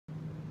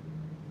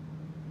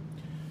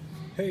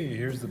Hey,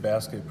 here's the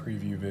basket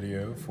preview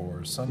video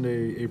for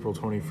Sunday, April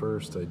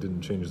 21st. I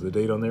didn't change the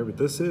date on there, but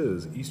this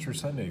is Easter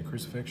Sunday,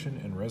 crucifixion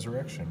and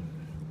resurrection.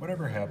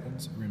 Whatever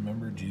happens,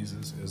 remember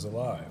Jesus is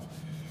alive.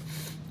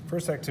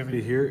 First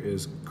activity here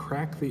is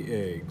crack the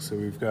egg. So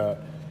we've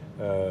got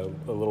a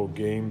little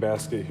game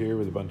basket here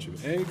with a bunch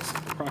of eggs.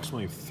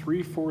 Approximately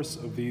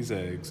 3/4 of these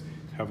eggs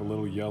have a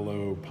little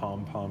yellow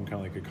pom-pom,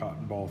 kind of like a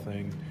cotton ball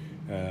thing,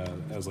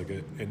 as like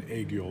an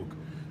egg yolk.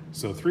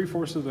 So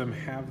 3/4 of them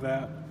have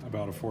that,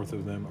 about 1/4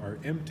 of them are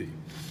empty.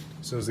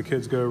 So as the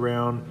kids go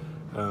around,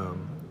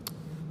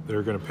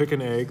 they're gonna pick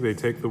an egg. They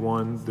take the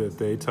one that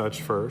they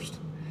touch first,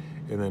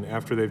 and then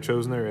after they've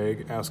chosen their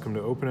egg, ask them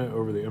to open it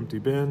over the empty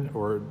bin,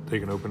 or they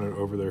can open it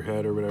over their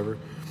head or whatever.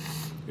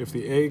 If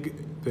the egg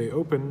they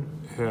open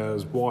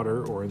has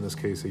water, or in this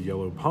case a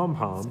yellow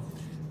pom-pom,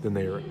 then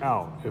they are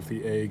out. If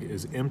the egg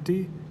is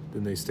empty,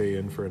 then they stay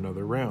in for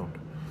another round.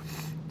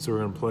 So we're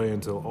going to play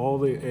until all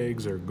the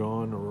eggs are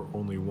gone or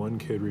only one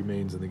kid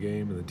remains in the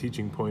game. And the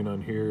teaching point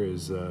on here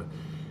is,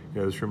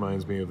 this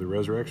reminds me of the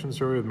resurrection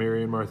story of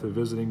Mary and Martha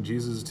visiting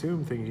Jesus'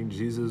 tomb, thinking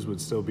Jesus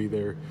would still be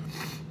there,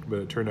 but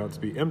it turned out to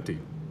be empty.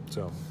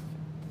 So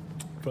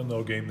fun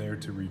little game there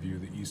to review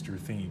the Easter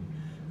theme.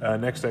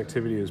 Next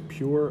activity is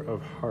pure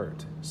of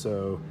heart.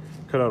 So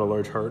cut out a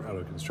large heart out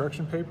of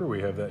construction paper.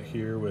 We have that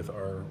here with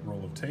our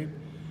roll of tape.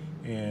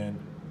 And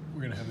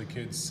we're going to have the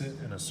kids sit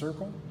in a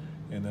circle,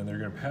 and then they're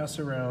going to pass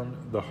around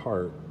the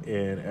heart,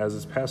 and as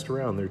it's passed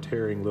around, they're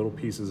tearing little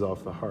pieces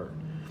off the heart.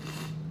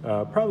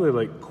 Probably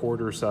like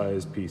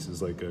quarter-sized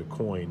pieces, like a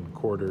coin,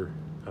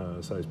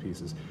 quarter-sized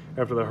pieces.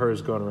 After the heart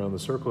has gone around the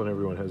circle and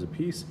everyone has a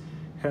piece,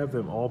 have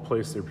them all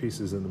place their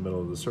pieces in the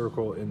middle of the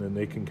circle, and then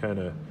they can kind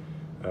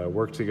of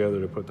work together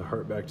to put the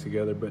heart back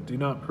together, but do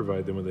not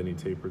provide them with any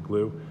tape or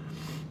glue.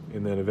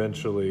 And then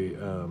eventually,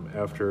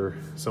 after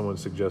someone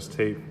suggests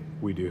tape,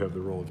 we do have the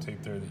roll of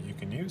tape there that you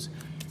can use.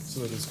 So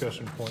the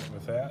discussion point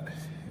with that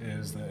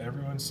is that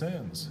everyone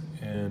sins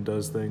and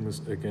does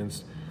things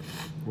against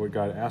what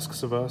God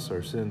asks of us.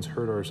 Our sins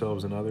hurt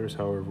ourselves and others.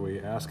 However, we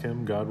ask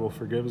Him, God will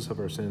forgive us of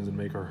our sins and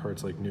make our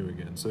hearts like new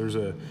again. So there's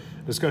a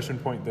discussion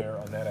point there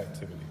on that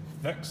activity.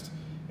 Next,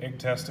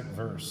 egg-tastic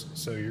verse.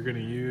 So you're going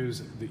to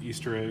use the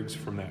Easter eggs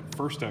from that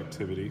first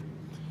activity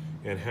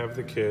and have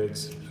the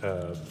kids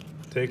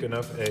take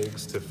enough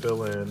eggs to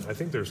fill in. I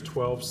think there's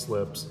 12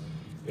 slips,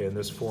 and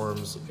this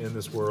forms, in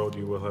this world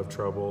you will have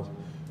trouble,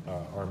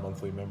 our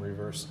monthly memory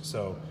verse.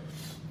 So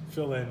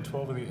fill in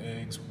 12 of the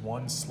eggs,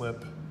 1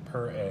 slip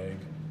per egg,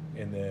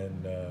 and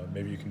then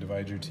maybe you can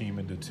divide your team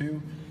into 2,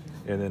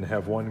 and then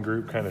have one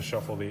group kind of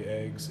shuffle the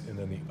eggs, and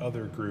then the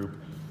other group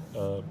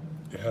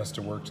has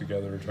to work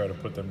together to try to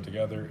put them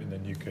together, and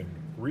then you can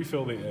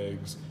refill the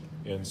eggs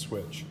and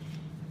switch.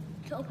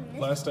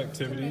 Last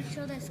activity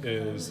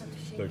is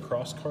the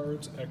cross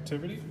cards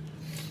activity.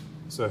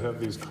 So I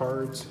have these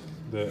cards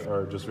that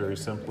are just very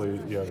simply,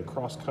 you have a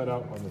cross cut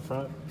out on the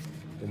front,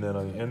 and then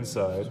on the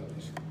inside,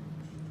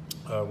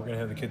 we're gonna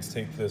have the kids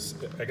take this,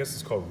 I guess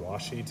it's called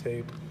washi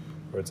tape,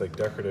 or it's like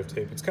decorative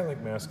tape. It's kind of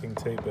like masking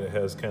tape, but it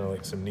has kind of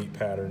like some neat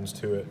patterns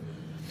to it.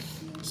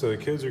 So the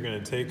kids are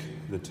gonna take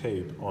the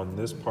tape on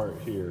this part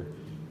here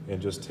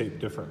and just tape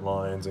different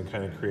lines and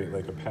kind of create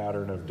like a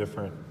pattern of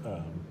different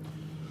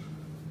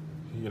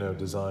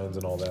designs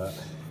and all that.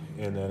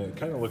 And then it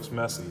kind of looks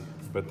messy,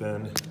 but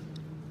then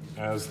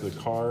as the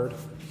card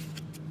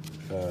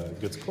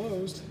gets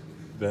closed,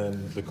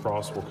 then the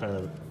cross will kind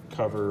of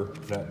cover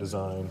that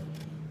design,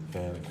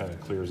 and it kind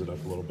of clears it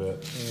up a little bit.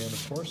 And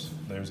of course,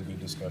 there's a good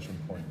discussion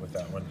point with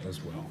that one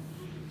as well.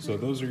 So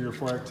those are your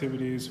 4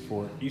 activities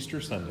for Easter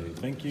Sunday.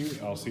 Thank you.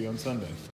 I'll see you on Sunday.